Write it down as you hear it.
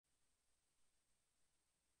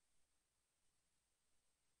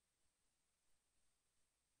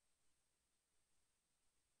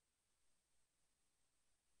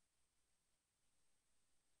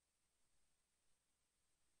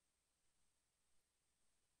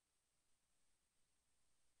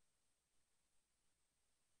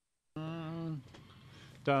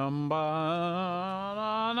Dum, ba,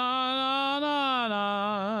 na, na, na,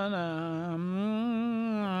 na, na,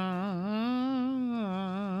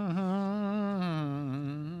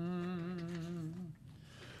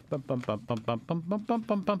 Bum, bum, bum, bum, bum, bum, bum, bum,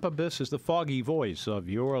 bum, bum, bum. This is the foggy voice of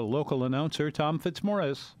your local announcer, Tom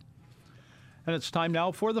Fitzmaurice. And it's time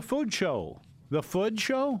now for the Food Show. The Food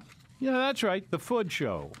Show? Yeah, that's right, the Food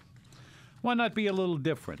Show. Why not be a little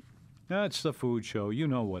different? That's the Food Show. You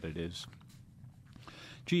know what it is.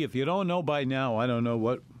 Gee, if you don't know by now, I don't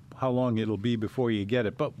know how long it'll be before you get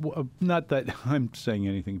it. But not that I'm saying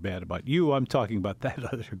anything bad about you. I'm talking about that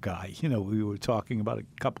other guy. You know, we were talking about a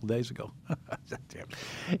couple of days ago.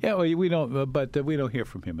 Yeah, well, we don't. But we don't hear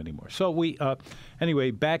from him anymore. So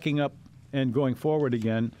anyway, backing up and going forward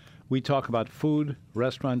again, we talk about food,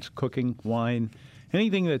 restaurants, cooking, wine,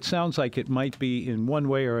 anything that sounds like it might be in one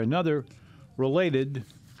way or another related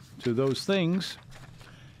to those things.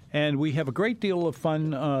 And we have a great deal of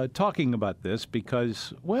fun talking about this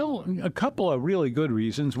because, well, a couple of really good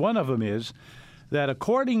reasons. One of them is that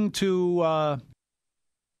according to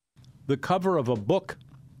the cover of a book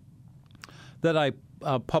that I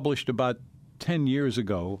published about 10 years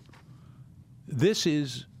ago, this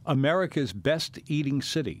is America's best eating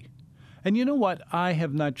city. And you know what? I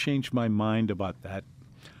have not changed my mind about that.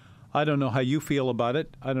 I don't know how you feel about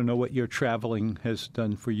it. I don't know what your traveling has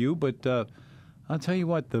done for you, but I'll tell you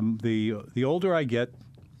what, the older I get,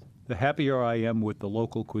 the happier I am with the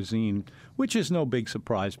local cuisine, which is no big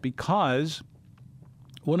surprise because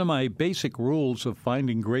one of my basic rules of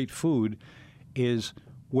finding great food is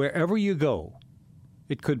wherever you go,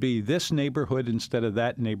 it could be this neighborhood instead of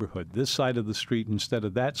that neighborhood, this side of the street instead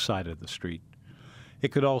of that side of the street.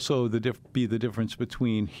 It could also be the difference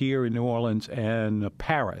between here in New Orleans and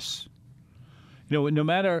Paris. You know, no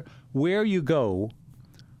matter where you go,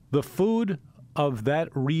 the food of that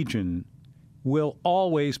region will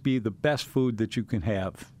always be the best food that you can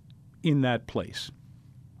have in that place.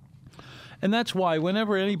 And that's why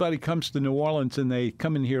whenever anybody comes to New Orleans and they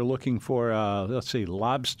come in here looking for, let's say,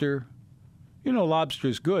 lobster, you know, lobster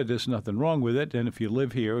is good. There's nothing wrong with it. And if you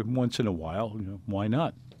live here once in a while, you know, why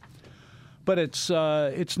not? But it's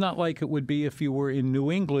not like it would be if you were in New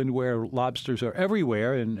England where lobsters are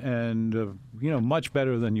everywhere and you know, much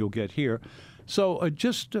better than you'll get here. So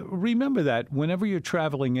just remember that whenever you're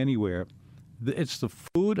traveling anywhere, it's the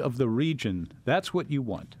food of the region. That's what you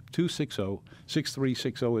want.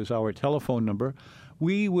 260-6360 is our telephone number.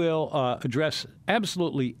 We will address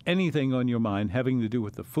absolutely anything on your mind having to do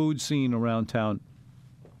with the food scene around town,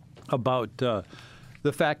 about the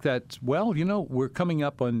fact that, well, you know, we're coming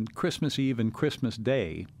up on Christmas Eve and Christmas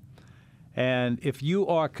Day. And if you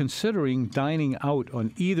are considering dining out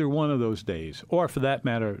on either one of those days, or for that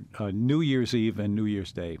matter, New Year's Eve and New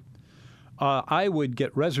Year's Day, I would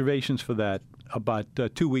get reservations for that about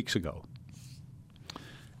 2 weeks ago.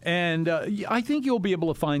 And I think you'll be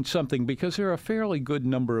able to find something because there are a fairly good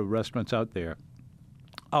number of restaurants out there.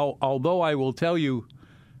 Although I will tell you,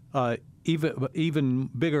 even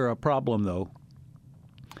bigger a problem, though,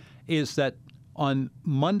 is that on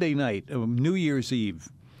Monday night, New Year's Eve,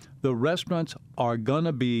 the restaurants are going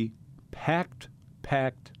to be packed.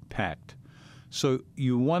 So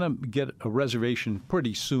you want to get a reservation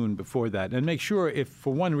pretty soon before that. And make sure if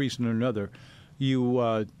for one reason or another you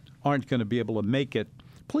aren't going to be able to make it,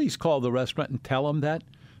 please call the restaurant and tell them that.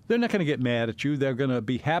 They're not going to get mad at you. They're going to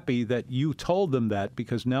be happy that you told them that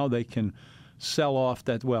because now they can sell off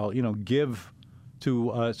that, well, you know, give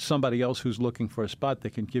to somebody else who's looking for a spot.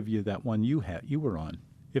 They can give you that one you were on.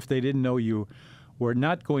 If they didn't know you were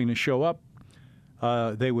not going to show up,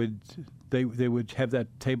 they would have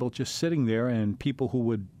that table just sitting there, and people who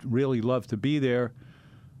would really love to be there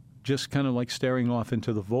just kind of like staring off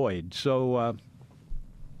into the void. So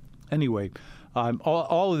anyway,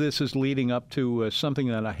 all of this is leading up to something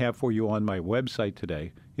that I have for you on my website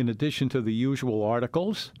today. In addition to the usual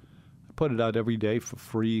articles, I put it out every day for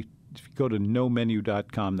free. If you go to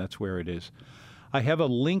nomenu.com, that's where it is. I have a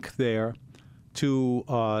link there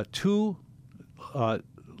to two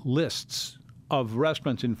lists of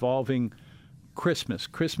restaurants involving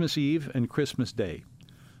Christmas Eve and Christmas Day.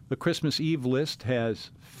 The Christmas Eve list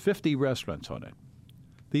has 50 restaurants on it.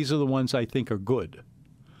 These are the ones I think are good.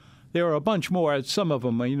 There are a bunch more. Some of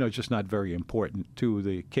them are, you know, just not very important to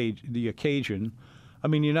the occasion. I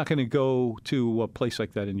mean, you're not going to go to a place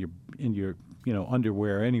like that in your you know,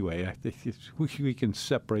 underwear anyway. I think we can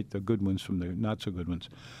separate the good ones from the not so good ones.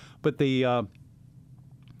 But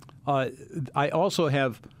I also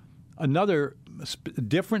have another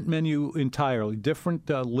different menu entirely, different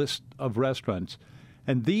list of restaurants.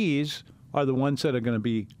 And these are the ones that are going to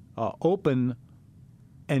be open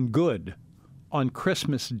and good on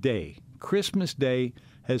Christmas Day. Christmas Day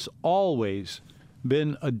has always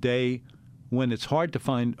been a day when it's hard to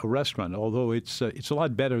find a restaurant, although it's a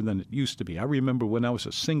lot better than it used to be. I remember when I was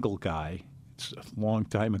a single guy, it's a long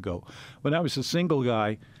time ago, when I was a single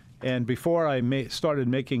guy, and before I started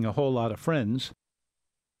making a whole lot of friends,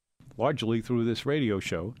 largely through this radio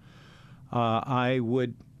show, I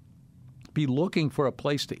would be looking for a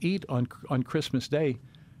place to eat on Christmas Day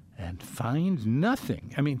and find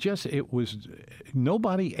nothing. I mean,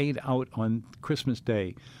 nobody ate out on Christmas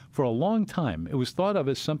Day for a long time. It was thought of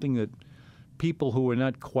as something that people who were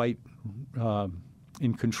not quite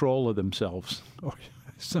in control of themselves, or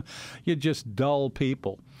you're just dull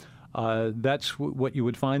people. That's what you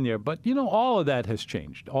would find there. But, all of that has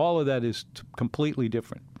changed. All of that is completely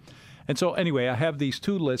different. And so, anyway, I have these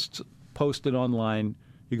two lists posted online.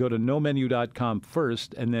 You go to nomenu.com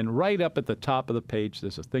first, and then right up at the top of the page,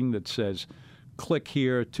 there's a thing that says, click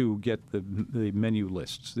here to get the menu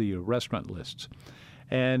lists, the restaurant lists.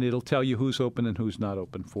 And it'll tell you who's open and who's not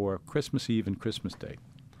open for Christmas Eve and Christmas Day.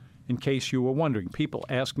 In case you were wondering, people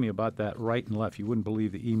ask me about that right and left. You wouldn't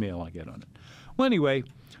believe the email I get on it. Well, anyway,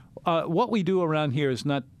 what we do around here is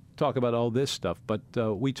not talk about all this stuff, but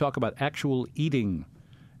we talk about actual eating.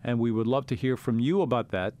 And we would love to hear from you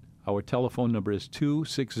about that. Our telephone number is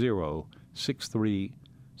 260-6368,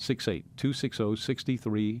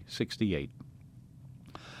 260-6368.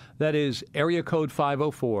 That is area code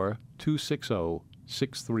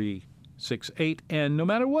 504-260-6368. And no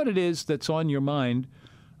matter what it is that's on your mind,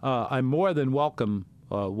 I'm more than welcome,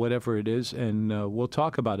 whatever it is, and we'll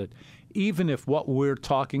talk about it. Even if what we're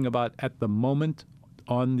talking about at the moment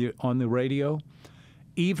on the radio,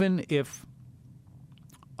 even if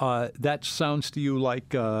that sounds to you like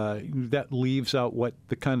that leaves out what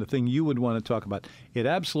the kind of thing you would want to talk about. It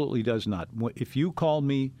absolutely does not. If you call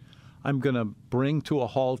me, I'm going to bring to a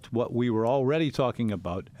halt what we were already talking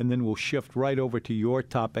about, and then we'll shift right over to your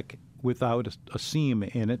topic without a seam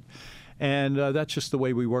in it. And that's just the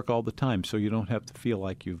way we work all the time, so you don't have to feel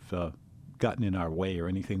like you've gotten in our way or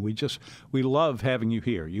anything. We love having you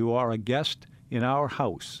here. You are a guest in our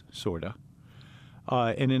house, sort of.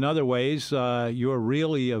 And in other ways, you're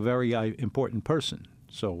really a very important person.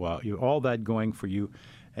 So you're all that going for you.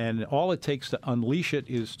 And all it takes to unleash it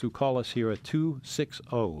is to call us here at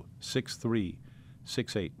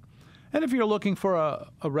 260-6368. And if you're looking for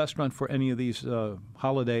a restaurant for any of these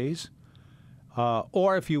holidays,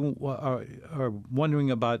 or if you are wondering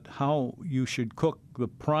about how you should cook the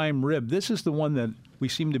prime rib, this is the one that we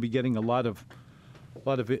seem to be getting a lot of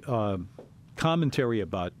commentary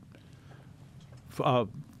about.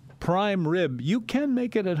 Prime rib, you can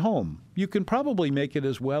make it at home. You can probably make it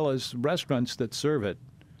as well as restaurants that serve it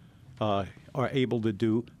are able to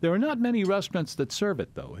do. There are not many restaurants that serve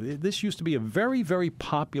it, though. This used to be a very, very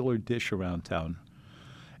popular dish around town,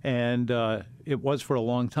 and it was for a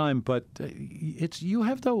long time. But you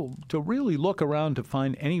have to really look around to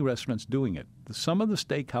find any restaurants doing it. Some of the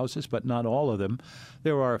steakhouses, but not all of them.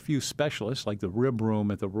 There are a few specialists, like the Rib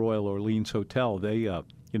Room at the Royal Orleans Hotel. They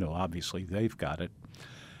obviously they've got it.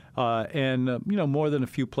 And more than a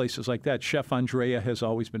few places like that. Chef Andrea has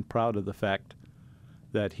always been proud of the fact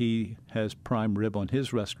that he has prime rib on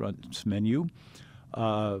his restaurant's menu.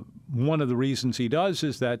 One of the reasons he does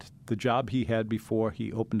is that the job he had before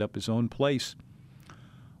he opened up his own place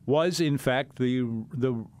was, in fact, the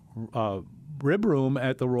Rib Room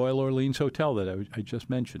at the Royal Orleans Hotel that I just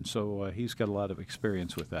mentioned. So he's got a lot of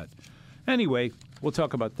experience with that. Anyway, we'll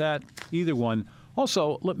talk about that, either one.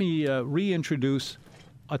 Also, let me reintroduce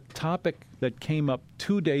a topic that came up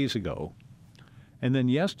 2 days ago, and then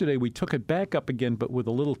yesterday we took it back up again, but with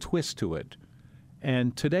a little twist to it.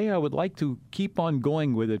 And today I would like to keep on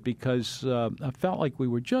going with it because I felt like we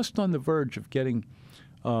were just on the verge of getting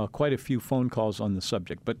quite a few phone calls on the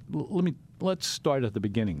subject. But let's start at the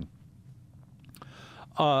beginning.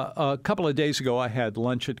 A couple of days ago, I had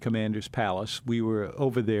lunch at Commander's Palace. We were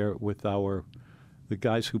over there with the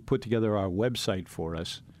guys who put together our website for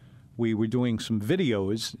us. We were doing some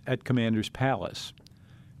videos at Commander's Palace.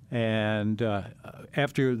 And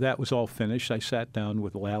after that was all finished, I sat down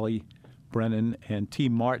with Lally Brennan and T.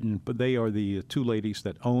 Martin, but they are the two ladies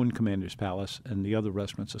that own Commander's Palace and the other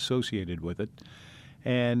restaurants associated with it.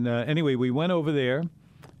 And anyway, we went over there,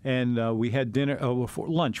 and we had dinner for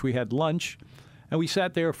lunch. We had lunch, and we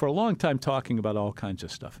sat there for a long time talking about all kinds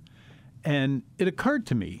of stuff. And it occurred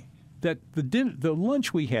to me that the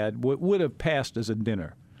lunch we had would have passed as a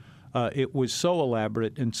dinner. It was so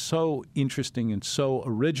elaborate and so interesting and so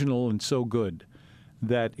original and so good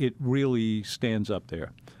that it really stands up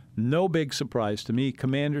there. No big surprise to me.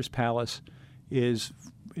 Commander's Palace is,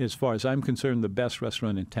 as far as I'm concerned, the best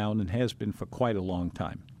restaurant in town and has been for quite a long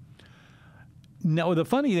time. Now, the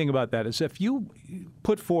funny thing about that is if you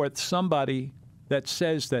put forth somebody that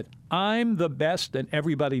says that I'm the best and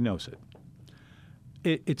everybody knows it,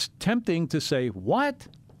 it's tempting to say, what?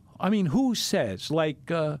 I mean, who says? Like,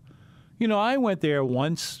 I went there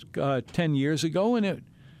once 10 years ago, and it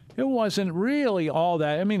wasn't really all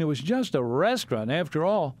that. I mean, it was just a restaurant after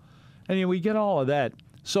all. And we get all of that.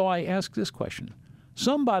 So I ask this question.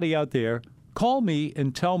 Somebody out there, call me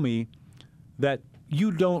and tell me that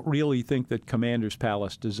you don't really think that Commander's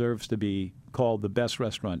Palace deserves to be called the best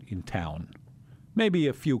restaurant in town. Maybe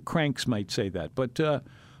a few cranks might say that, but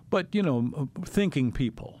thinking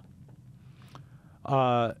people.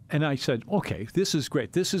 And I said, okay, this is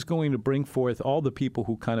great. This is going to bring forth all the people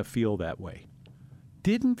who kind of feel that way.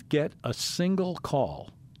 Didn't get a single call.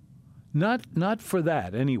 Not for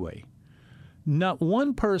that, anyway. Not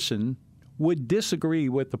one person would disagree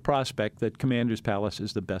with the prospect that Commander's Palace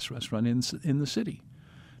is the best restaurant in the city.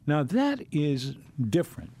 Now, that is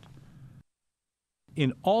different.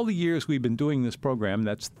 In all the years we've been doing this program,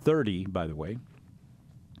 that's 30, by the way,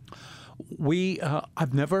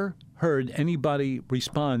 I've never heard anybody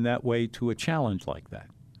respond that way to a challenge like that.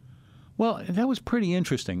 Well, that was pretty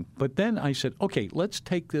interesting. But then I said, okay, let's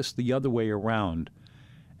take this the other way around,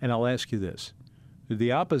 and I'll ask you this.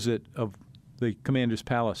 The opposite of the Commander's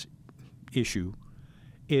Palace issue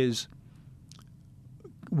is,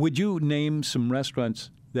 would you name some restaurants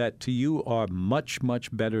that to you are much,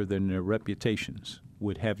 much better than their reputations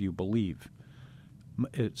would have you believe?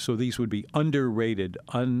 So these would be underrated,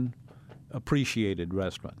 unappreciated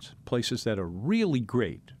restaurants, places that are really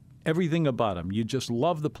great, everything about them. You just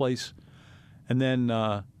love the place, and then,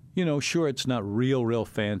 sure, it's not real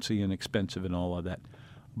fancy and expensive and all of that,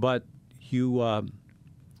 but you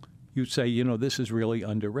say, this is really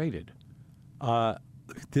underrated.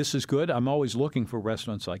 This is good. I'm always looking for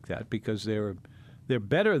restaurants like that because they're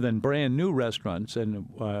better than brand new restaurants, and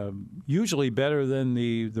usually better than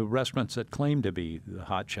the restaurants that claim to be the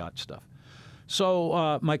hot shot stuff.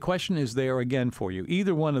 So my question is there again for you.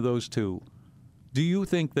 Either one of those two, do you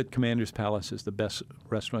think that Commander's Palace is the best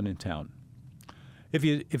restaurant in town? If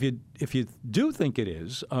you do think it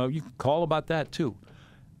is, you can call about that too.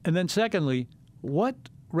 And then secondly, what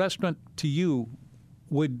restaurant to you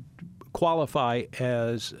would qualify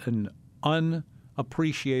as an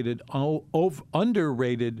unappreciated,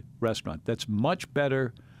 underrated restaurant that's much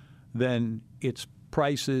better than its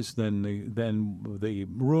prices, than the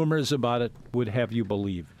rumors about it would have you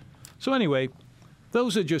believe? So anyway,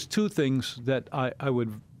 those are just two things that I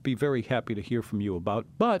would be very happy to hear from you about.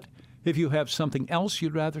 But if you have something else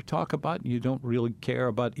you'd rather talk about and you don't really care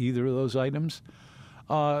about either of those items,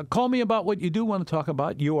 call me about what you do want to talk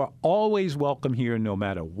about. You are always welcome here, no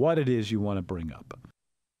matter what it is you want to bring up.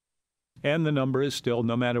 And the number is still,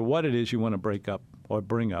 no matter what it is you want to break up or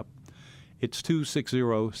bring up, it's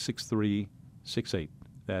 260-6368.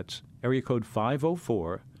 That's area code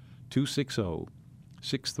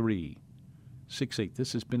 504-260-6368.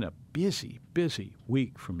 This has been a busy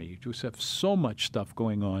week for me. Just have so much stuff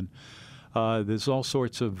going on. There's all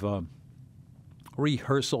sorts of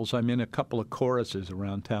rehearsals. I'm in a couple of choruses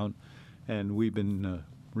around town, and we've been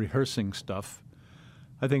rehearsing stuff.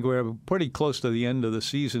 I think we're pretty close to the end of the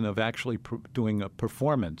season of actually doing a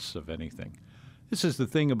performance of anything. This is the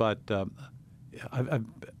thing about I've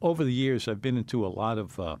over the years I've been into a lot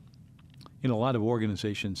of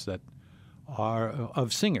organizations that are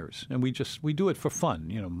of singers, and we do it for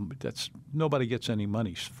fun. That's nobody gets any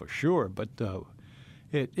money for sure, but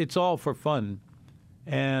it's all for fun.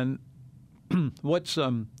 And what's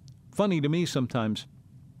funny to me sometimes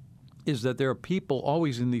is that there are people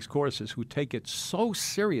always in these choruses who take it so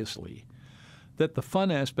seriously that the fun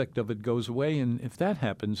aspect of it goes away, and if that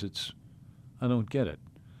happens, I don't get it.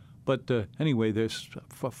 But anyway, there's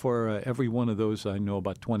for every one of those, I know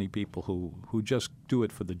about 20 people who just do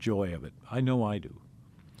it for the joy of it. I know I do.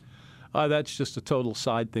 That's just a total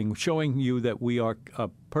side thing, showing you that we are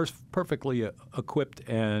perfectly equipped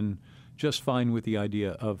and just fine with the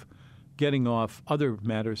idea of getting off other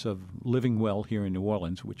matters of living well here in New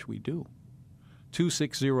Orleans, which we do.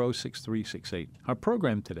 260-6368. Our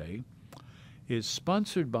program today is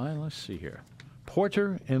sponsored by, let's see here,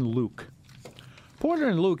 Porter and Luke. Porter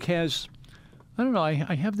and Luke has, I don't know, I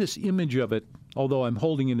have this image of it, although I'm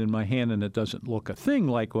holding it in my hand and it doesn't look a thing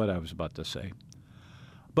like what I was about to say.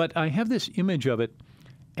 But I have this image of it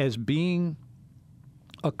as being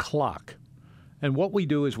a clock. And what we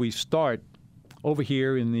do is we start over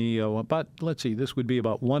here in the, this would be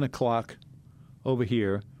about 1 o'clock over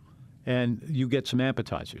here, and you get some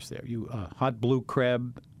appetizers there. Hot blue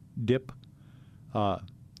crab dip,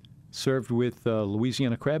 served with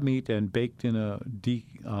Louisiana crab meat and baked in a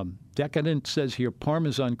decadent, says here,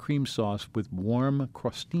 Parmesan cream sauce with warm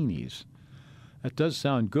crostinis. That does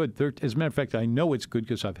sound good. As a matter of fact, I know it's good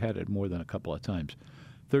because I've had it more than a couple of times.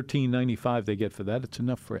 $13.95 they get for that. It's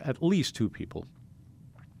enough for at least two people.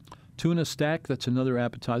 Tuna stack, that's another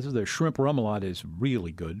appetizer. Their shrimp remoulade is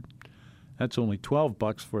really good. That's only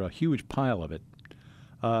 $12 for a huge pile of it.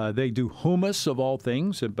 They do hummus of all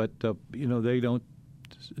things, but they don't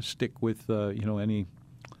stick with any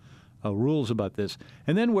rules about this.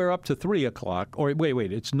 And then we're up to 3 o'clock. Or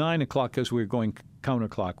wait, it's 9 o'clock because we're going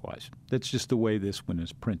counterclockwise. That's just the way this one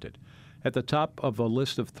is printed. At the top of a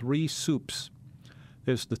list of 3 soups,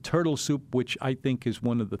 there's the turtle soup, which I think is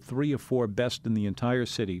one of the 3 or 4 best in the entire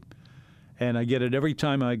city. And I get it every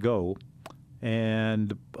time I go.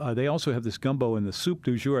 And they also have this gumbo and the soup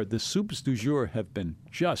du jour. The soups du jour have been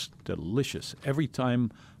just delicious. Every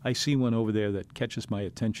time I see one over there that catches my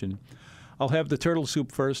attention, I'll have the turtle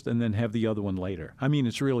soup first and then have the other one later. I mean,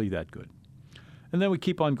 it's really that good. And then we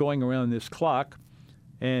keep on going around this clock,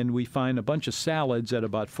 and we find a bunch of salads at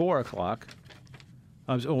about 4 o'clock.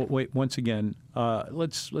 Once again,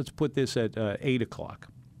 let's put this at 8 o'clock.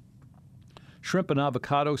 Shrimp and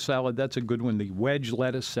avocado salad, that's a good one. The wedge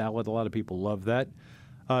lettuce salad, a lot of people love that.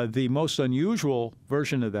 The most unusual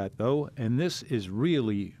version of that, though, and this is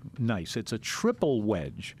really nice, it's a triple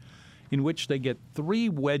wedge in which they get 3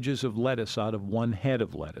 wedges of lettuce out of 1 head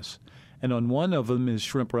of lettuce. And on one of them is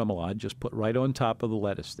shrimp remoulade, just put right on top of the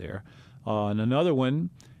lettuce there. And another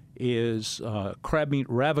one is crab meat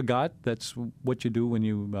ravigotte. That's what you do when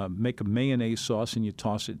you make a mayonnaise sauce and you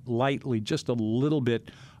toss it lightly, just a little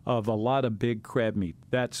bit of a lot of big crab meat.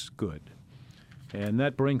 That's good. And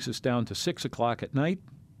that brings us down to 6 o'clock at night,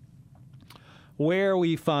 where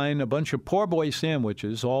we find a bunch of poor boy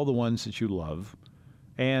sandwiches, all the ones that you love,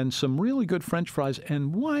 and some really good French fries.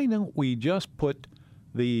 And why don't we just put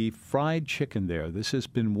the fried chicken there? This has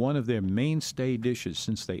been one of their mainstay dishes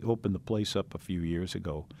since they opened the place up a few years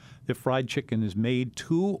ago. The fried chicken is made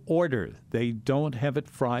to order. They don't have it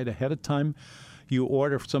fried ahead of time. You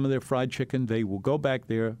order some of their fried chicken, they will go back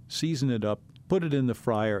there, season it up, put it in the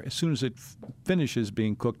fryer. As soon as it finishes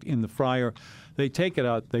being cooked in the fryer, they take it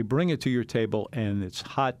out, they bring it to your table, and it's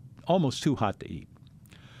hot, almost too hot to eat.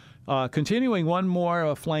 Continuing one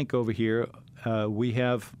more flank over here, we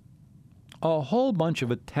have a whole bunch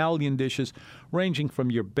of Italian dishes ranging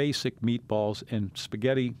from your basic meatballs and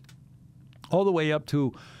spaghetti all the way up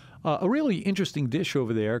to a really interesting dish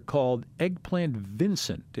over there called eggplant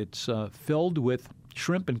Vincent. It's filled with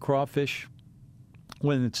shrimp and crawfish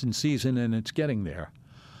when it's in season, and it's getting there,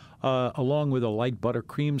 along with a light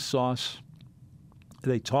buttercream sauce.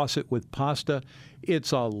 They toss it with pasta.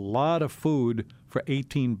 It's a lot of food for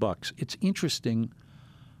 $18. It's interesting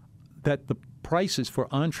that the prices for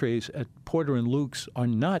entrees at Porter and Luke's are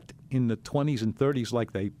not in the 20s and 30s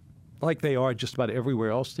like they are just about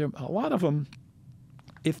everywhere else. There, a lot of them,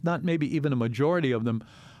 if not maybe even a majority of them,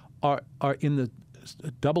 are in the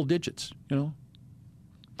double digits.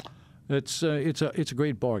 It's a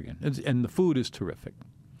great bargain, and the food is terrific.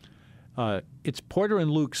 It's Porter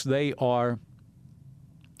and Luke's. They are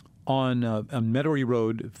on Metairie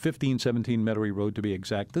Road, 1517 Metairie Road to be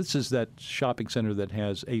exact. This is that shopping center that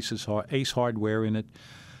has Ace Hardware in it.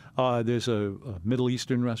 There's a Middle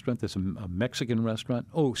Eastern restaurant. There's a Mexican restaurant.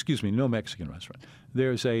 Oh, excuse me, no Mexican restaurant.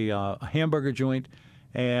 There's a hamburger joint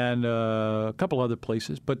and a couple other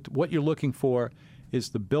places. But what you're looking for is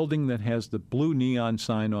the building that has the blue neon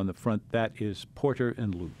sign on the front. That is Porter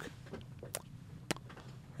and Luke.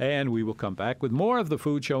 And we will come back with more of the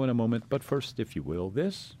food show in a moment. But first, if you will,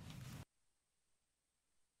 this.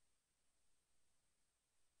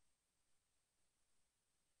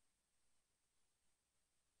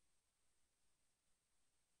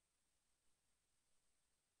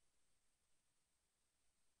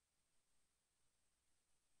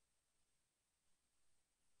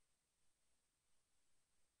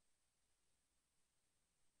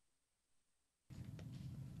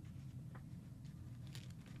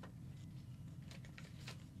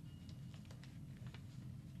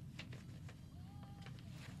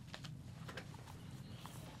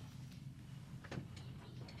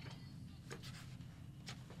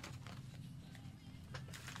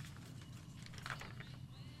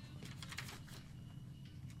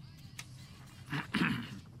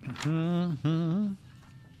 Mm-hmm.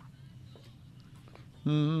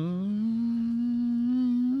 Mm-hmm.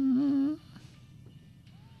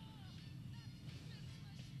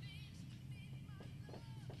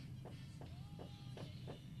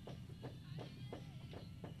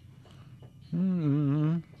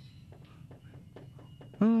 Mm-hmm.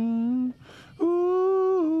 Mm-hmm. Ooh.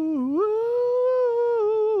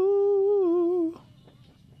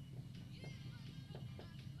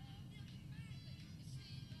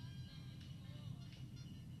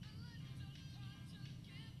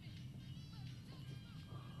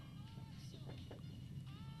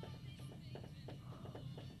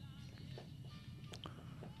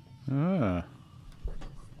 Ah.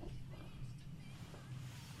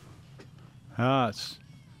 It's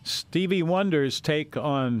Stevie Wonder's take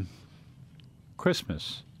on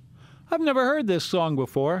Christmas. I've never heard this song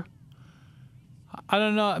before. I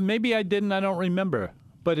don't know. Maybe I didn't. I don't remember.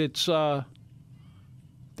 But it's that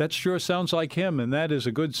sure sounds like him, and that is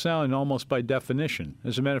a good sound almost by definition.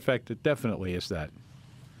 As a matter of fact, it definitely is that.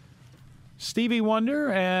 Stevie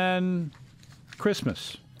Wonder and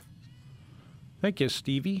Christmas. Thank you,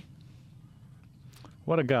 Stevie.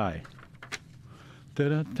 What a guy.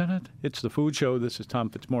 It's the Food Show. This is Tom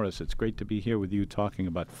Fitzmaurice. It's great to be here with you talking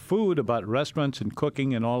about food, about restaurants and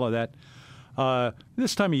cooking and all of that.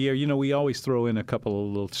 This time of year, you know, we always throw in a couple of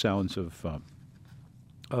little sounds of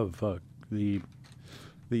the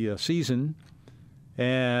season,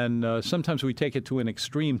 and sometimes we take it to an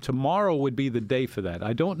extreme. Tomorrow would be the day for that.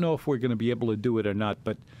 I don't know if we're going to be able to do it or not,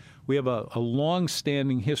 but we have a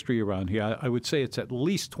long-standing history around here. I would say it's at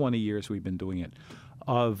least 20 years we've been doing it.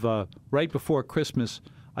 Of right before Christmas,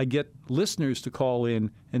 I get listeners to call in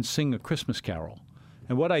and sing a Christmas carol.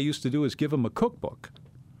 And what I used to do is give them a cookbook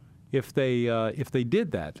if they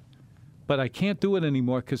did that. But I can't do it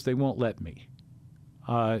anymore because they won't let me.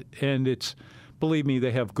 And it's, believe me,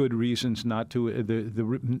 they have good reasons not to.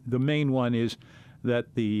 The main one is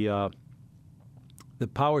that the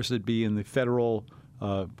powers that be in the federal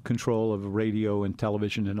control of radio and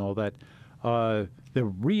television and all that, they're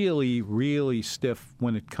really, really stiff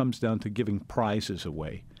when it comes down to giving prizes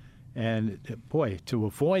away. And, boy, to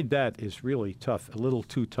avoid that is really tough, a little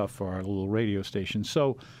too tough for our little radio station.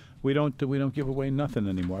 So we don't give away nothing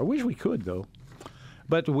anymore. I wish we could, though.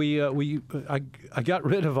 But I got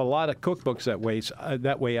rid of a lot of cookbooks that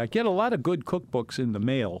way. I get a lot of good cookbooks in the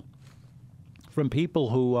mail from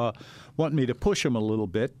people who want me to push them a little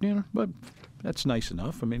bit, you know, but that's nice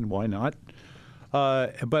enough. I mean, why not?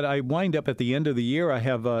 But I wind up at the end of the year, I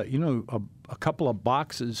have a couple of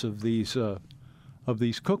boxes of these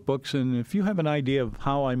cookbooks, and if you have an idea of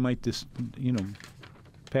how I might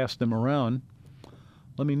pass them around,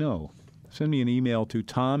 let me know. Send me an email to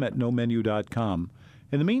tom@nomenu.com.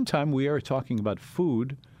 In the meantime, we are talking about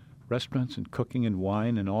food, restaurants and cooking and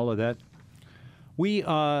wine and all of that.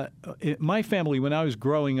 My family, when I was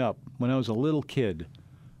growing up, when I was a little kid,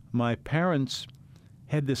 my parents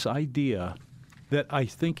had this idea that I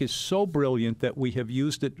think is so brilliant that we have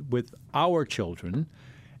used it with our children,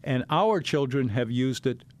 and our children have used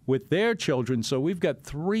it with their children. So we've got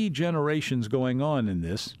 3 generations going on in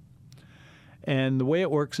this. And the way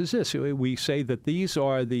it works is this. We say that these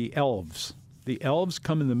are the elves. The elves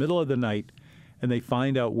come in the middle of the night, and they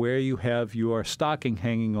find out where you have your stocking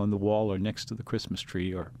hanging on the wall or next to the Christmas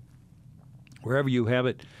tree or wherever you have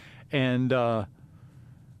it. And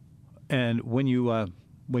when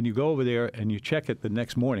you go over there and you check it the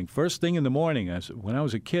next morning, first thing in the morning, when I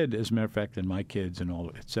was a kid, as a matter of fact, and my kids and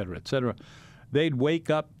all, et cetera, they'd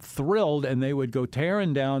wake up thrilled and they would go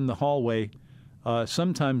tearing down the hallway,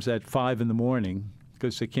 sometimes at 5 in the morning,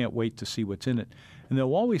 because they can't wait to see what's in it. And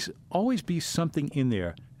there'll always be something in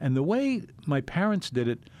there. And the way my parents did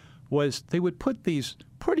it was they would put these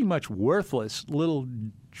pretty much worthless little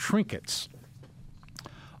trinkets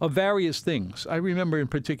of various things. I remember in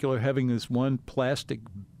particular having this one plastic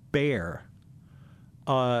bear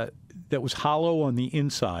that was hollow on the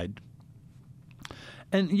inside.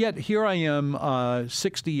 And yet here I am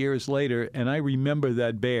 60 years later, and I remember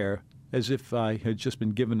that bear as if I had just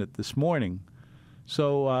been given it this morning.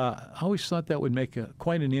 So I always thought that would make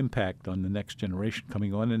quite an impact on the next generation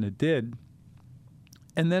coming on, and it did.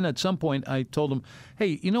 And then at some point I told them,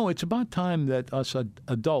 hey, it's about time that us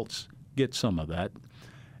adults get some of that.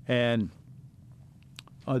 And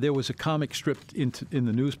there was a comic strip in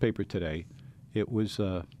the newspaper today. It was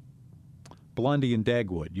Blondie and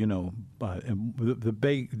Dagwood. And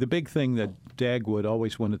the big thing that Dagwood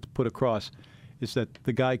always wanted to put across is that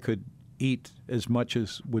the guy could eat as much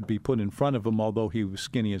as would be put in front of him, although he was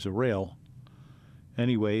skinny as a rail.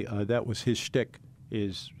 Anyway, that was his shtick,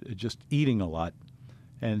 is just eating a lot.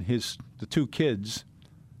 And the 2 kids,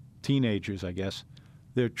 teenagers, I guess,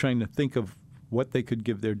 they're trying to think of what they could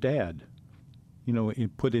give their dad,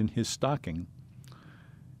 put in his stocking.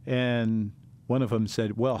 And one of them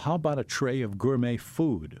said, well, how about a tray of gourmet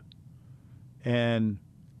food? And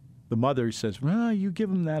the mother says, well, you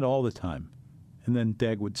give him that all the time. And then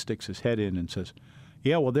Dagwood sticks his head in and says,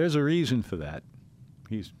 yeah, well, there's a reason for that.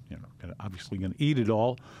 He's obviously going to eat it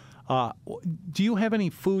all. Do you have any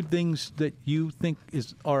food things that you think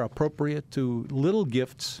are appropriate to little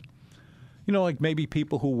gifts? Like maybe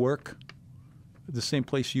people who work at the same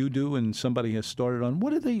place you do and somebody has started on. What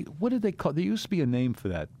do they call? There used to be a name for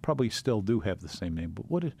that. Probably still do have the same name.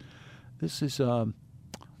 But this is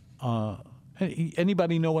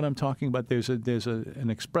Anybody know what I'm talking about? There's an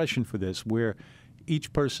expression for this where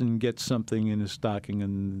each person gets something in his stocking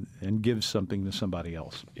and gives something to somebody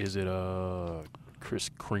else. Is it Kris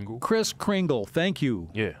Kringle? Kris Kringle. Thank you.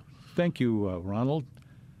 Yeah. Thank you, Ronald.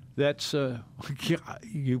 That's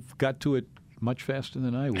you've got to it much faster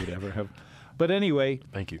than I would ever have. But anyway,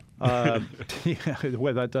 Thank you. Well,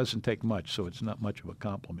 that doesn't take much, so it's not much of a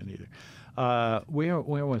compliment either. Where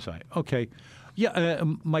was I? Okay. Yeah,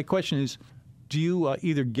 my question is, do you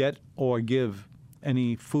either get or give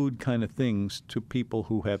any food kind of things to people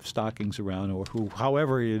who have stockings around, or who,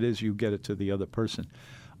 however it is you get it to the other person?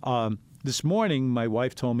 This morning, my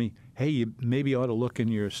wife told me, hey, you maybe ought to look in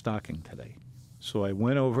your stocking today. So I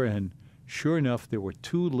went over, and sure enough, there were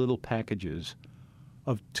 2 little packages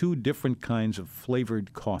of 2 different kinds of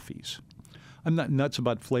flavored coffees. I'm not nuts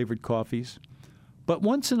about flavored coffees, but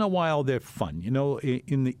once in a while they're fun,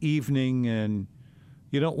 in the evening, and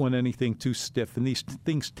you don't want anything too stiff. And these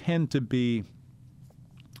things tend to be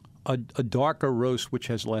a darker roast which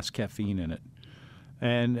has less caffeine in it.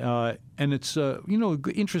 And it's,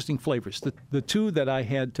 interesting flavors. The 2 that I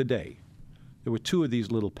had today, there were 2 of these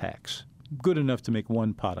little packs, good enough to make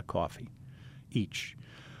 1 pot of coffee each.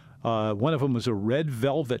 One of them was a red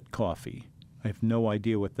velvet coffee. I have no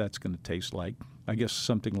idea what that's going to taste like. I guess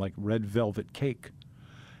something like red velvet cake.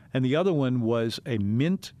 And the other one was a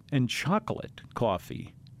mint and chocolate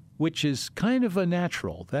coffee, which is kind of a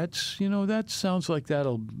natural. That's, that sounds like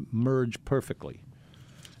that'll merge perfectly.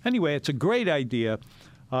 Anyway, it's a great idea.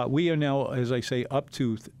 We are now, as I say, up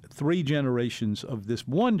to 3 generations of this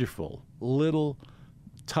wonderful little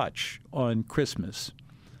touch on Christmas.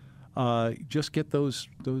 Just get those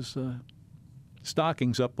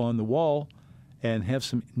stockings up on the wall and have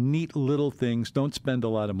some neat little things. Don't spend a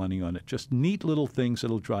lot of money on it. Just neat little things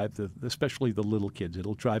that'll drive especially the little kids.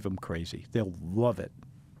 It'll drive them crazy. They'll love it.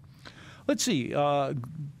 Let's see.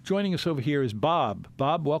 Joining us over here is Bob.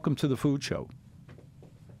 Bob, welcome to the Food Show.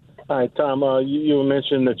 Hi, Tom. You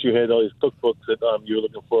mentioned that you had all these cookbooks that you were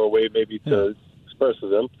looking for a way maybe to disperse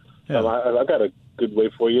them. Yeah. I've got a good way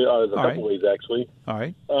for you. There's a couple ways, actually. All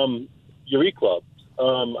right. Your e-club.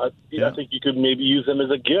 I think you could maybe use them as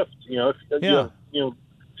a gift. If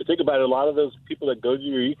to think about it, a lot of those people that go to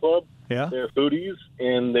your e-club, they're foodies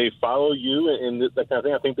and they follow you and that kind of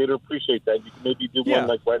thing. I think they'd appreciate that. You can maybe do one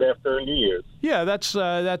like right after New Year's. Yeah, that's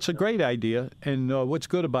a great idea. And what's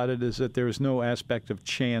good about it is that there is no aspect of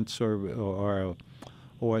chance or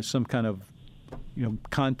some kind of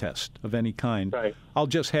contest of any kind. Right. I'll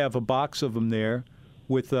just have a box of them there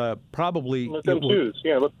with probably let them choose.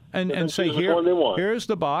 And say here's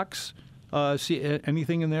the box. See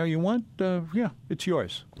anything in there you want? It's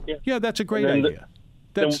yours. Yeah, that's a great idea.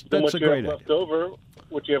 That's a great idea.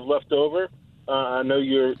 What you have left over, I know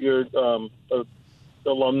you're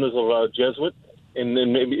alumnus of Jesuit, and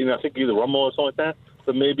then maybe I think either Rummel or something like that.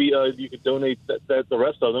 But maybe you could donate that the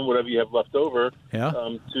rest of them, whatever you have left over,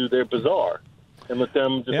 to their bazaar, and let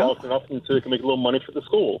them just often so they can make a little money for the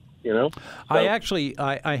school. So.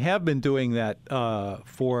 I have been doing that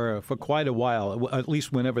for quite a while, at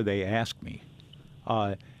least whenever they ask me.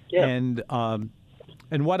 And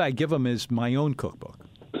what I give them is my own cookbook,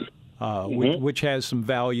 which has some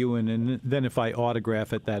value, and then if I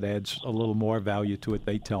autograph it, that adds a little more value to it.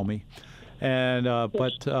 They tell me, and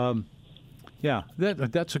that's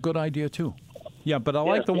a good idea too. Yeah, but I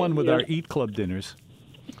like the one with our Eat Club dinners.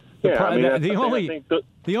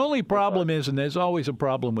 The only problem is, and there's always a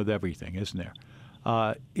problem with everything, isn't there?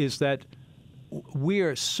 Is that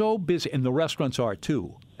we're so busy, and the restaurants are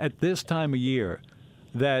too, at this time of year,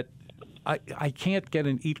 that I can't get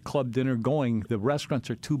an Eat Club dinner going. The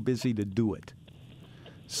restaurants are too busy to do it.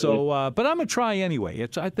 So, but I'm gonna try anyway.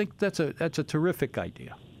 I think that's a terrific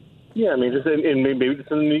idea. Yeah, I mean, maybe just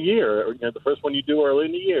in the new year, the first one you do early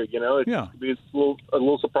in the year. It's a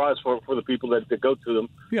little surprise for the people that go to them.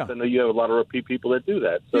 Yeah, I know you have a lot of repeat people that do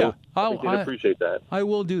that. So I think they'd appreciate that. I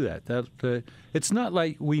will do that. It's not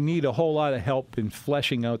like we need a whole lot of help in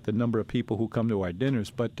fleshing out the number of people who come to our dinners,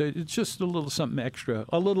 but it's just a little something extra,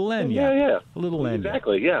 a little lanyard. Yeah. A little lanyard.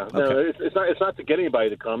 Exactly. Yeah. Okay. No, it's not to get anybody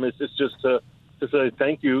to come. It's just to say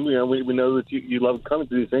thank you. We know that you love coming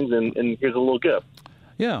to these things, and here's a little gift.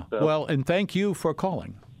 Yeah, well, and thank you for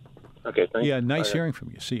calling. Okay, thanks. Yeah, nice hearing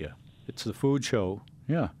from you. See ya. It's the Food Show.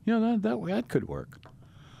 Yeah, that could work.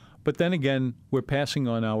 But then again, we're passing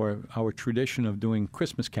on our tradition of doing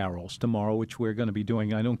Christmas carols tomorrow, which we're going to be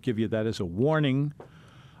doing. I don't give you that as a warning.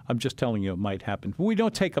 I'm just telling you it might happen. We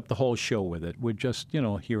don't take up the whole show with it. We're just,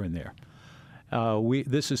 here and there.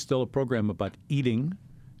 This is still a program about eating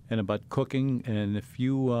and about cooking, and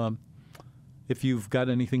if if you've got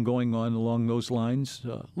anything going on along those lines,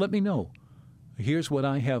 let me know. Here's what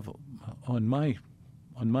I have on my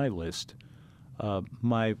list.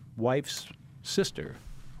 My wife's sister,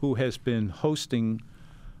 who has been hosting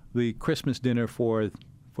the Christmas dinner for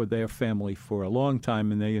their family for a long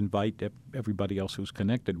time, and they invite everybody else who's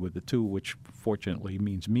connected with the two, which fortunately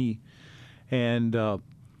means me. And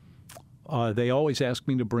they always ask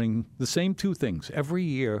me to bring the same two things every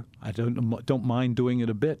year. I don't mind doing it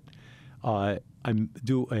a bit. I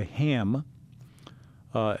do a ham,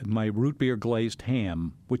 my root beer glazed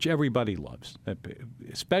ham, which everybody loves,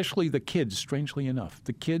 especially the kids. Strangely enough,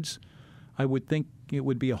 the kids, I would think it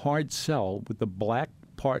would be a hard sell with the black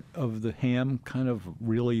part of the ham, kind of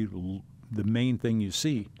really the main thing you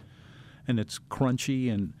see, and it's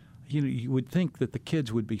crunchy, and you would think that the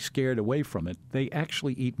kids would be scared away from it. They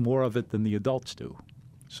actually eat more of it than the adults do,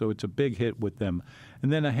 so it's a big hit with them.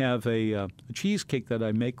 And then I have a cheesecake that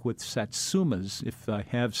I make with satsumas, if I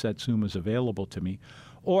have satsumas available to me,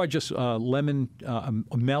 or just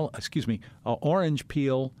orange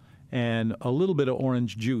peel and a little bit of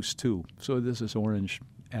orange juice too. So this is orange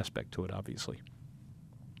aspect to it, obviously.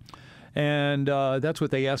 And that's what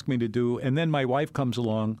they ask me to do. And then my wife comes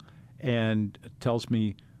along and tells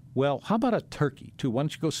me, well, how about a turkey, too? Why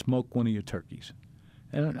don't you go smoke one of your turkeys?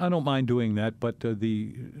 And I don't mind doing that, but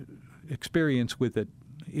the experience with it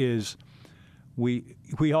is we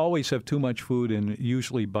always have too much food, and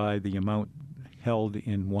usually by the amount held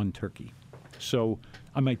in one turkey. So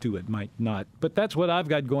I might do it, might not. But that's what I've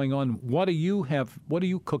got going on. What do you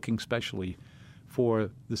cooking specially for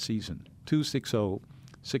the season?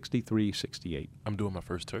 260-6368. I'm doing my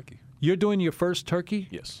first turkey. You're doing your first turkey?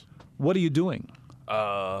 Yes. What are you doing?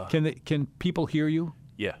 Can people hear you?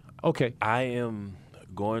 Yeah. Okay. I am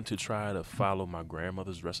going to try to follow my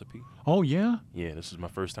grandmother's recipe. Oh yeah? Yeah, this is my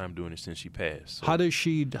first time doing it since she passed. So. How does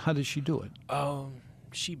she do it?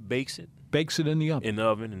 She bakes it. Bakes it in the oven. In the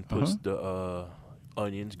oven, and puts the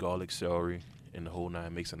onions, garlic, celery, and the whole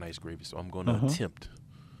nine. Makes a nice gravy. So I'm going to attempt.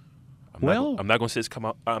 I'm not going to say it's come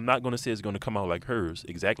out. I'm not going to say it's going to come out like hers,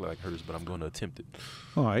 exactly like hers, but I'm going to attempt it.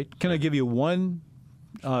 All right. Can I give you one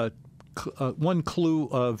clue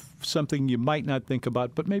of something you might not think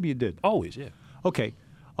about, but maybe you did? Always, yeah. Okay.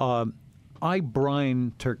 I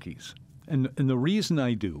brine turkeys, and the reason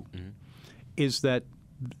I do is that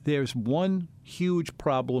there's one huge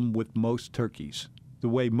problem with most turkeys, the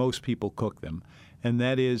way most people cook them, and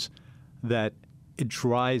that is that it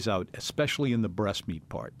dries out, especially in the breast meat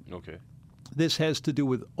part. Okay. This has to do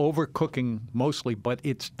with overcooking mostly, but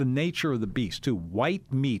it's the nature of the beast, too.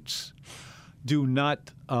 White meats do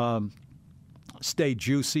not stay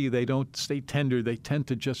juicy. They don't stay tender. They tend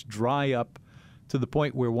to just dry up to the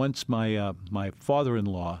point where once my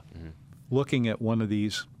father-in-law, looking at one of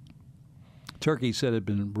these turkeys that had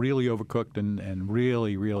been really overcooked and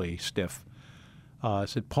really, really stiff,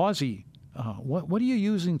 said, "Pawsey, what are you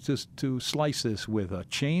using to slice this with? A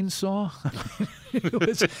chainsaw?"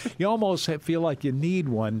 You almost feel like you need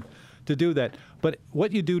one to do that. But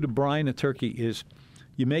what you do to brine a turkey is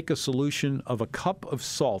you make a solution of a cup of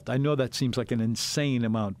salt. I know that seems like an insane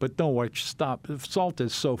amount, but don't worry, stop. Salt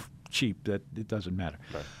is so cheap that it doesn't matter.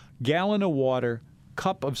 Right. Gallon of water,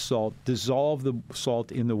 cup of salt, dissolve the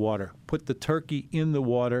salt in the water, put the turkey in the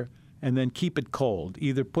water, and then keep it cold.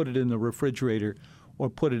 Either put it in the refrigerator or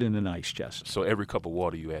put it in an ice chest. So every cup of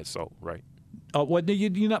water you add salt, right? Well,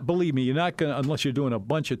 you're not. Believe me, you're not going to unless you're doing a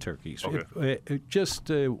bunch of turkeys. Okay.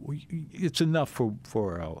 It's enough for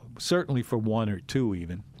certainly for one or two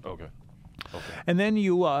even. Okay. Okay. And then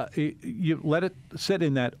you let it sit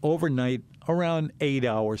in that overnight, around 8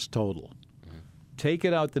 hours total. Take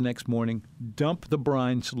it out the next morning, dump the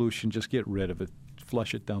brine solution, just get rid of it,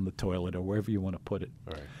 flush it down the toilet or wherever you want to put it.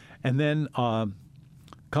 All right. And then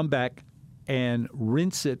come back and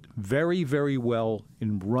rinse it very, very well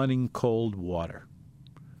in running cold water.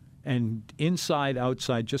 And inside,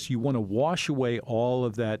 outside, just you want to wash away all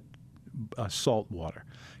of that salt water.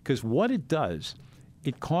 Because what it does,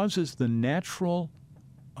 it causes the natural,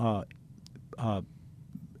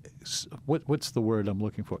 what's the word I'm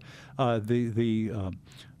looking for? The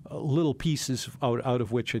little pieces out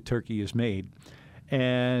of which a turkey is made.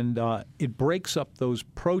 And it breaks up those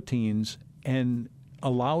proteins and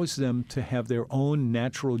allows them to have their own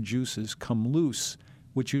natural juices come loose,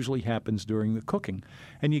 which usually happens during the cooking.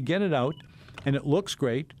 And you get it out, and it looks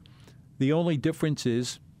great. The only difference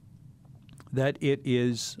is that it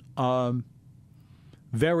is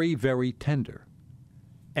very, very tender.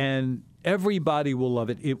 And everybody will love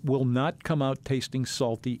it. It will not come out tasting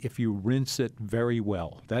salty if you rinse it very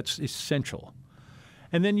well. That's essential.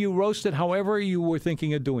 And then you roast it however you were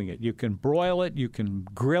thinking of doing it. You can broil it, you can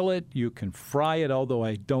grill it, you can fry it, although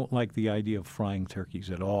I don't like the idea of frying turkeys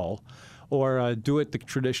at all, or do it the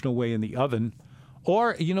traditional way in the oven.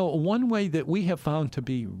 Or, one way that we have found to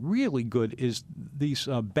be really good is these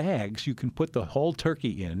bags you can put the whole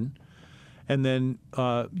turkey in, and then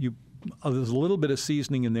there's a little bit of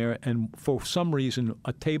seasoning in there, and for some reason,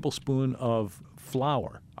 a tablespoon of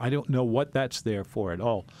flour. I don't know what that's there for at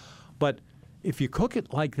all. But if you cook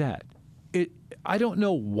it like that, I don't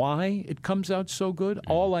know why it comes out so good.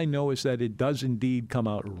 All I know is that it does indeed come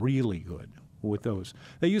out really good with those.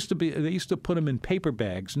 They used to put them in paper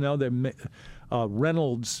bags. Now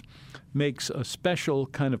Reynolds makes a special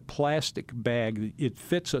kind of plastic bag. It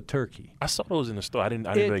fits a turkey. I saw those in the store. I didn't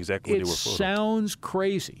know exactly what they were for. It sounds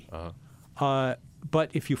crazy.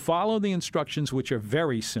 But if you follow the instructions, which are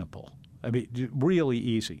very simple, I mean, really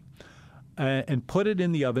easy, and put it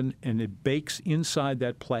in the oven, and it bakes inside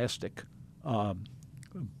that plastic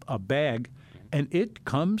bag, and it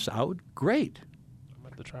comes out great. I'm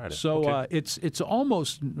about to try it. So okay. It's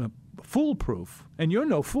almost foolproof, and you're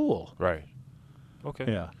no fool. Right. Okay.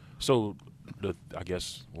 Yeah. So I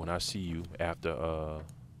guess when I see you after,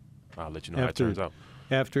 I'll let you know how it turns out.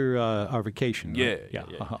 After our vacation. Right? Yeah.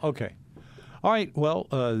 Okay. All right. Well,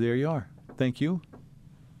 there you are. Thank you.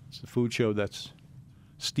 It's the food show. That's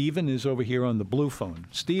Stephen is over here on the blue phone.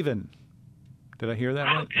 Stephen, did I hear that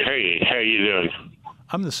right? Hey, how you doing?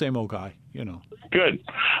 I'm the same old guy, Good.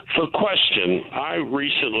 So, question. I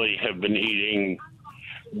recently have been eating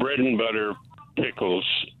bread and butter pickles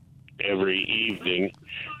every evening,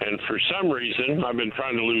 and for some reason, I've been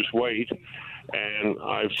trying to lose weight, and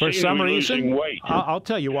I've for seen some reason losing weight. I'll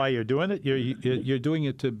tell you why you're doing it. You're doing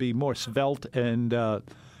it to be more svelte and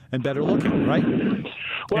better looking, right?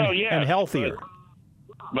 Well, yeah, and healthier.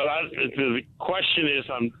 But the question is,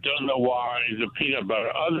 I don't know why the peanut butter,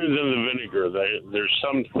 other than the vinegar, there's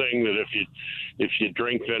something that if you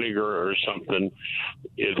drink vinegar or something,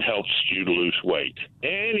 it helps you to lose weight.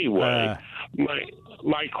 Anyway,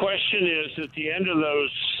 my question is, at the end of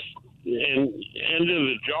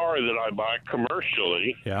the jar that I buy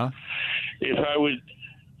commercially, if I would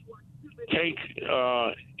take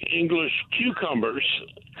English cucumbers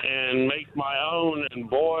and make my own and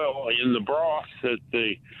boil in the broth that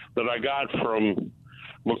I got from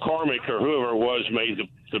McCormick or whoever it was made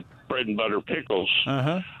the bread and butter pickles.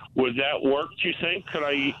 Would that work, do you think? Could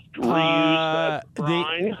I reuse that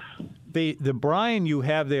brine? The brine you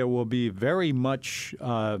have there will be very much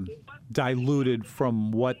diluted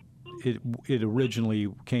from what it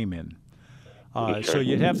originally came in. So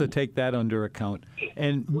you'd have to take that under account.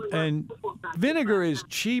 And vinegar is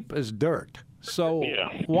cheap as dirt. So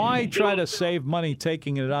why try to save money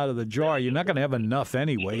taking it out of the jar? You're not going to have enough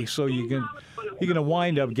anyway, so you're going to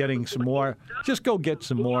wind up getting some more. Just go get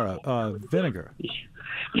some more vinegar.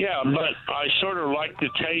 Yeah, but I sort of like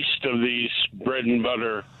the taste of these bread and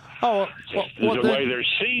butter, the way they're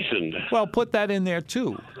seasoned. Well, put that in there,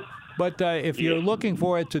 too. But if you're looking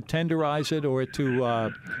for it to tenderize it or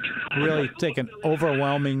to really take an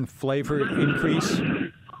overwhelming flavor increase,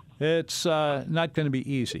 it's not going to be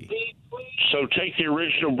easy. So take the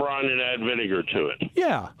original brine and add vinegar to it.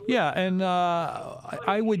 Yeah, and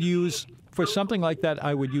I would use, for something like that,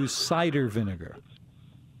 I would use cider vinegar.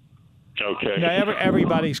 Okay. Now,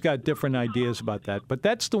 everybody's got different ideas about that, but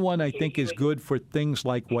that's the one I think is good for things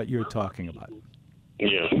like what you're talking about.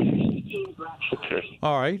 Yeah. Okay.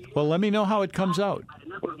 All right. Well, let me know how it comes out.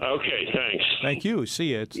 Okay, thanks. Thank you.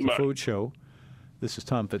 See you. It's the Food Show. This is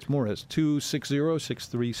Tom Fitzmaurice,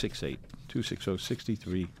 260-6368,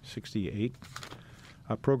 260-6368.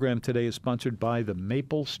 Our program today is sponsored by the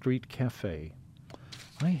Maple Street Cafe.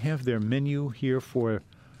 I have their menu here for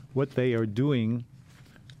what they are doing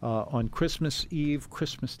on Christmas Eve,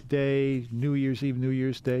 Christmas Day, New Year's Eve, New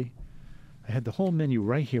Year's Day. I had the whole menu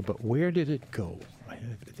right here, but where did it go?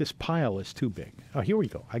 This pile is too big. Oh, here we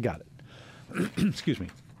go. I got it. Excuse me.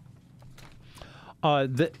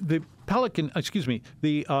 The Pelican. Excuse me.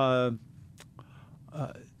 The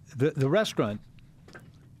restaurant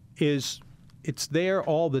it's there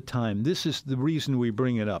all the time. This is the reason we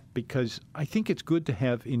bring it up, because I think it's good to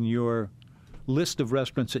have in your list of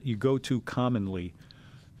restaurants that you go to commonly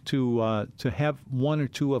to have one or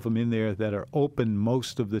two of them in there that are open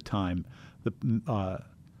most of the time.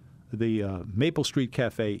 The Maple Street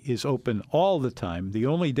Cafe is open all the time. The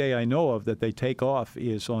only day I know of that they take off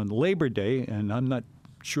is on Labor Day, and I'm not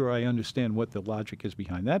sure I understand what the logic is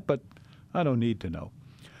behind that, but I don't need to know.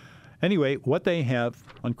 Anyway, what they have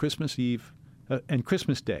on Christmas Eve and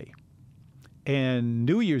Christmas Day and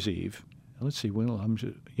New Year's Eve, let's see. Well,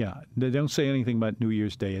 they don't say anything about New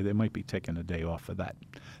Year's Day. They might be taking a day off for that.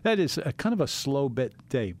 That is kind of a slow bit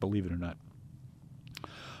day, believe it or not.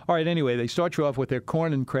 All right, anyway, they start you off with their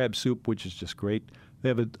corn and crab soup, which is just great. They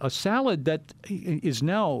have a salad that is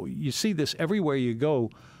now, you see this everywhere you go,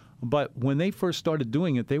 but when they first started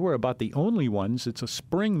doing it, they were about the only ones. It's a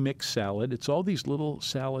spring mix salad. It's all these little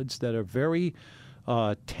salads that are very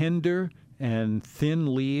tender and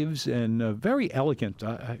thin leaves and very elegant.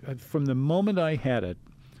 From the moment I had it,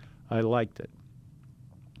 I liked it.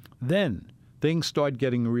 Then things start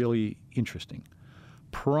getting really interesting.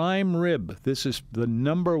 Prime rib. This is the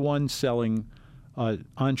number one selling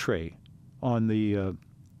entree on the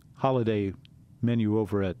holiday menu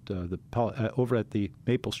over at the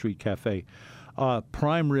Maple Street Cafe.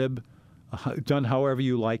 Prime rib, done however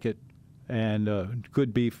you like it, and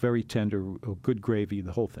good beef, very tender, good gravy,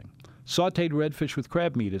 the whole thing. Sautéed redfish with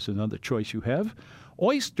crab meat is another choice you have.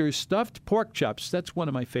 Oysters stuffed pork chops. That's one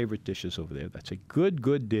of my favorite dishes over there. That's a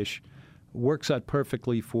good dish. Works out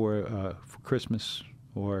perfectly for Christmas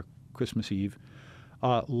or Christmas Eve.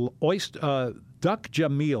 Duck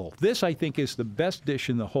Jamil. This, I think, is the best dish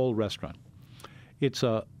in the whole restaurant. It's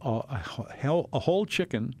a whole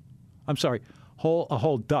chicken. I'm sorry, a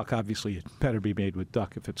whole duck. Obviously, it better be made with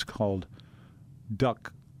duck if it's called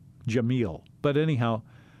Duck Jamil. But anyhow,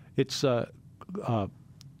 it's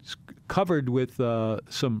covered with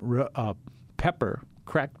some pepper,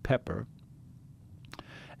 cracked pepper,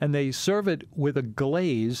 and they serve it with a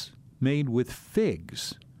glaze made with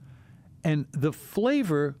figs. And the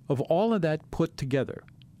flavor of all of that put together,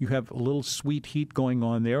 you have a little sweet heat going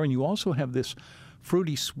on there, and you also have this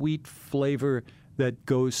fruity sweet flavor that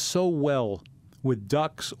goes so well with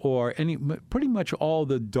ducks or pretty much all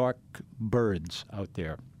the dark birds out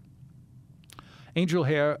there. Angel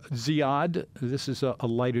hair ziad. This is a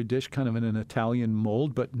lighter dish, kind of in an Italian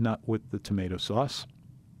mold, but not with the tomato sauce,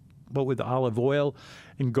 but with olive oil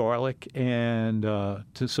and garlic and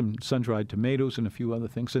to some sun-dried tomatoes and a few other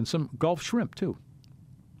things, and some Gulf shrimp, too.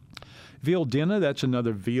 Veal dinner, that's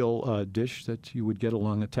another veal dish that you would get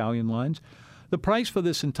along Italian lines. The price for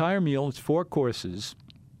this entire meal, it's 4 courses,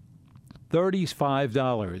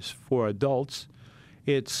 $35 for adults.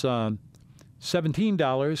 It's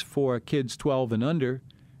 $17 for kids 12 and under,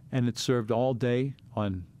 and it's served all day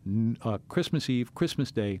on Christmas Eve,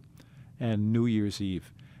 Christmas Day, and New Year's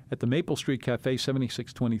Eve. At the Maple Street Cafe,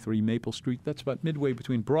 7623 Maple Street. That's about midway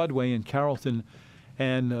between Broadway and Carrollton.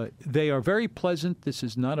 And they are very pleasant. This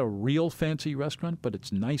is not a real fancy restaurant, but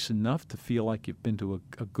it's nice enough to feel like you've been to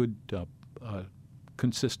a good,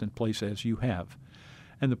 consistent place as you have.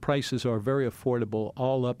 And the prices are very affordable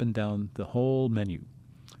all up and down the whole menu.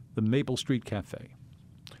 The Maple Street Cafe.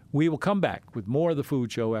 We will come back with more of the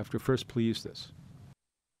Food Show after First Please This.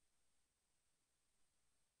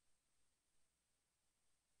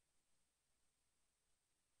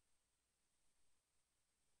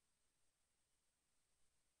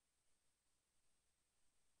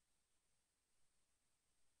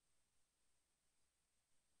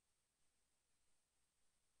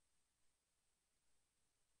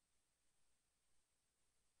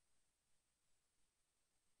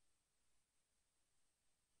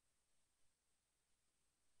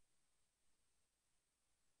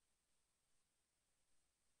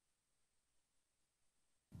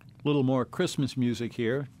 A little more Christmas music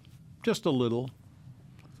here, just a little,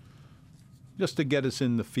 just to get us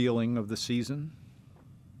in the feeling of the season.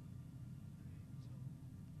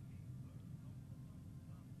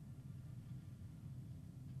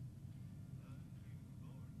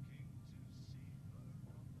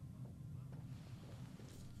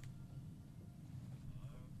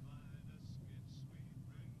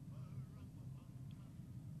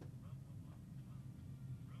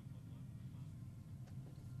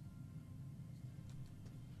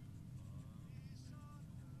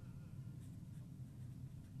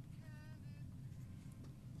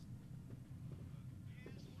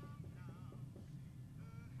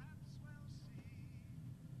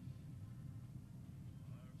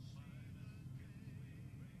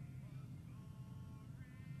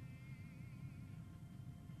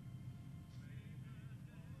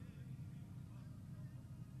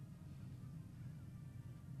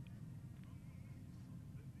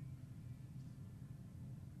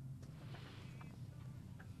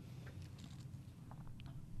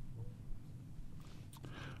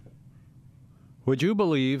 Would you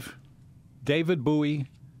believe David Bowie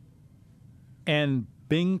and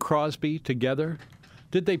Bing Crosby together?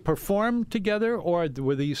 Did they perform together, or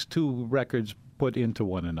were these two records put into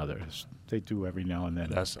one another, as they do every now and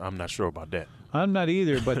then? I'm not sure about that. I'm not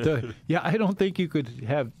either, but yeah, I don't think you could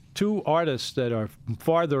have two artists that are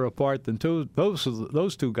farther apart than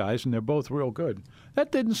those two guys, and they're both real good.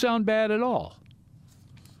 That didn't sound bad at all.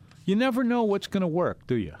 You never know what's going to work,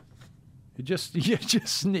 do you?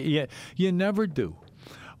 You never do.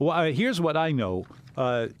 Well, here's what I know.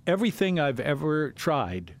 Everything I've ever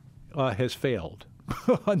tried has failed.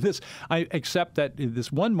 On this, except that in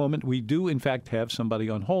this one moment, we do, in fact, have somebody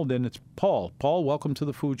on hold, and it's Paul. Paul, welcome to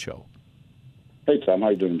the Food Show. Hey, Tom. How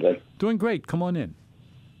you doing today? Doing great. Come on in.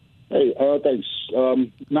 Hey, thanks.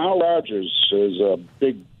 Nile Rodgers is a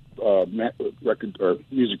big record or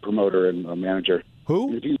music promoter and manager.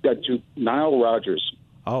 Who? If he's got Nile Rodgers.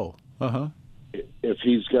 Oh, uh-huh. If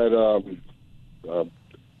he's got,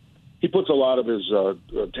 he puts a lot of his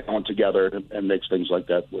talent together and makes things like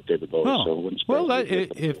that with David Bowie. Oh. So well,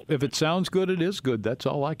 if it sounds good, it is good. That's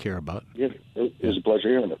all I care about. Yeah, it was a pleasure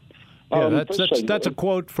hearing it. Yeah, that's a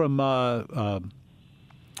quote from.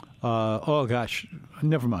 Oh gosh,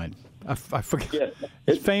 never mind. I forget. Yeah,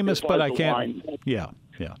 it's famous, but I can't. Wine. Yeah.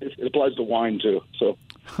 It applies to wine too. So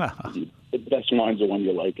the best wine's the one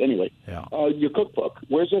you like. Anyway, yeah. Your cookbook,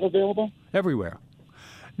 where's it available? Everywhere.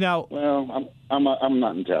 Now, well, I'm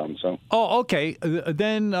not in town, so. Oh, okay.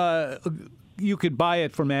 Then you could buy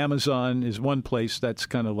it from Amazon. Is one place that's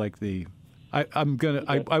kind of like the.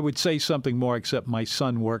 I would say something more, except my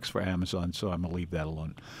son works for Amazon, so I'm gonna leave that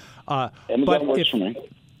alone. Amazon works for me.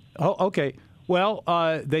 Oh, okay. Well,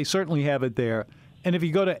 they certainly have it there. And if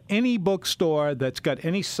you go to any bookstore that's got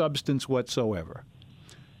any substance whatsoever,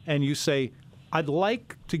 and you say, "I'd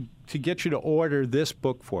like to get you to order this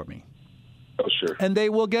book for me," oh, sure, and they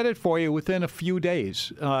will get it for you within a few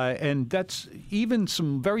days. And that's even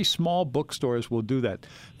some very small bookstores will do that.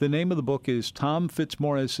 The name of the book is Tom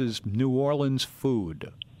Fitzmaurice's New Orleans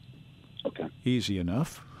Food. Okay, easy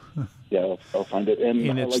enough. Yeah, I'll find it. And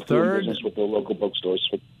in I its like third, doing business with the local bookstores.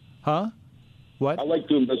 Huh? What? I like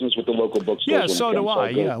doing business with the local bookstores. Yeah, so do I.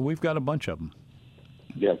 Yeah, we've got a bunch of them.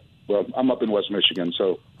 Yeah, well, I'm up in West Michigan,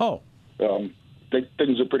 so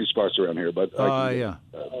things are pretty sparse around here. But yeah.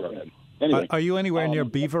 Anyway, are you anywhere near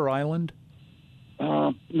Beaver Island?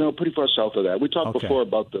 No, pretty far south of that. We talked before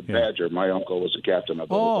about the Badger. My uncle was a captain of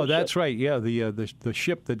it. Oh, that's right. Yeah, the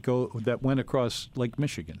ship that went across Lake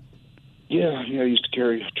Michigan. Yeah, I used to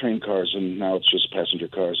carry train cars, and now it's just passenger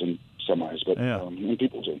cars and semis, but and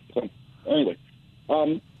people do. So, anyway,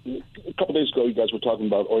 a couple days ago, you guys were talking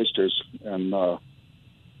about oysters and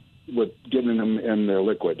with getting them in their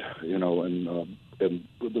liquid, and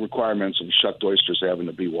the requirements of shucked oysters having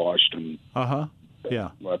to be washed, and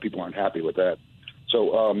yeah, a lot of people aren't happy with that.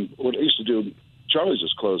 So what I used to do, Charlie's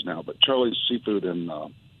is closed now, but Charlie's Seafood in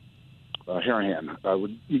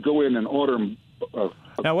Harahan, you go in and order them.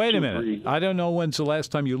 Now, wait a minute. I don't know when's the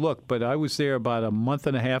last time you looked, but I was there about a month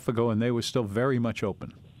and a half ago, and they were still very much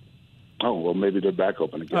open. Oh, well, maybe they're back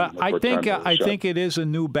open again. I think it is a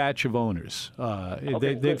new batch of owners.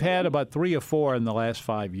 They've had about 3 or 4 in the last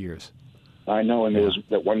 5 years. I know, and there was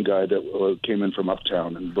that one guy that came in from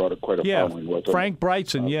uptown and brought quite a following with him. Frank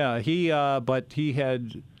Brightson, but he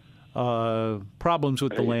had problems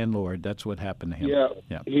with the landlord. That's what happened to him.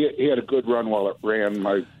 Yeah. He had a good run while it ran.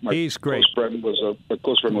 My He's great. close friend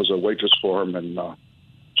was a waitress for him, and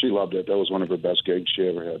she loved it. That was one of her best gigs she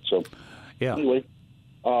ever had. So, anyway,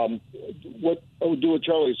 what I would do with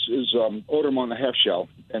Charlie's is order them on the half shell,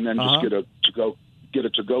 and then just get a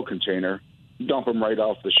to-go container, dump them right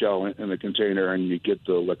off the shell in the container, and you get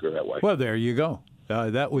the liquor that way. Well, there you go.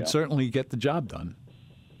 That would certainly get the job done.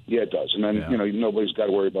 Yeah, it does, and then nobody's got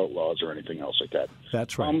to worry about laws or anything else like that.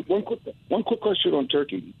 That's right. One quick question on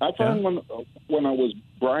turkey. I found when I was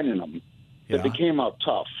brining them that they came out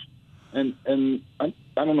tough, and I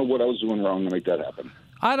don't know what I was doing wrong to make that happen.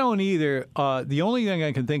 I don't either. The only thing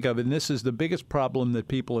I can think of, and this is the biggest problem that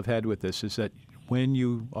people have had with this, is that when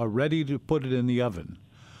you are ready to put it in the oven,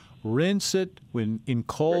 rinse it in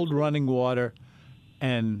cold running water,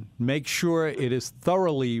 and make sure it is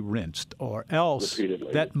thoroughly rinsed, or else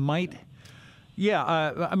repeatedly. That might. Yeah,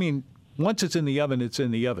 I mean, once it's in the oven, it's in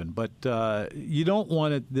the oven. But you don't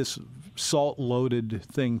want this salt-loaded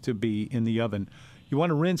thing to be in the oven. You want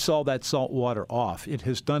to rinse all that salt water off. It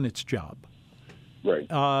has done its job. Right.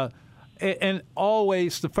 And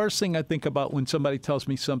always, the first thing I think about when somebody tells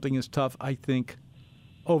me something is tough, I think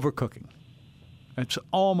overcooking. It's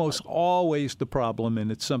almost always the problem,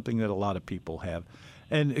 and it's something that a lot of people have.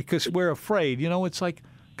 And because we're afraid, it's like,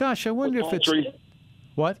 gosh, I wonder if it's...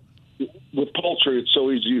 What? With poultry, it's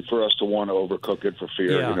so easy for us to want to overcook it for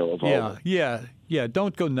fear, of all Yeah,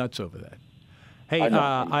 don't go nuts over that. Hey,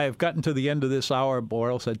 I have gotten to the end of this hour,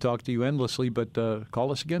 or else I'd talk to you endlessly, but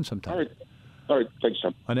call us again sometime. All All right. Thanks,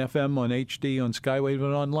 Tom. On FM, on HD, on Skywave,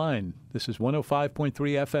 and online. This is 105.3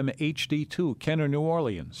 FM HD2, Kenner, New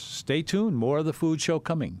Orleans. Stay tuned. More of the Food Show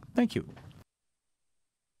coming. Thank you.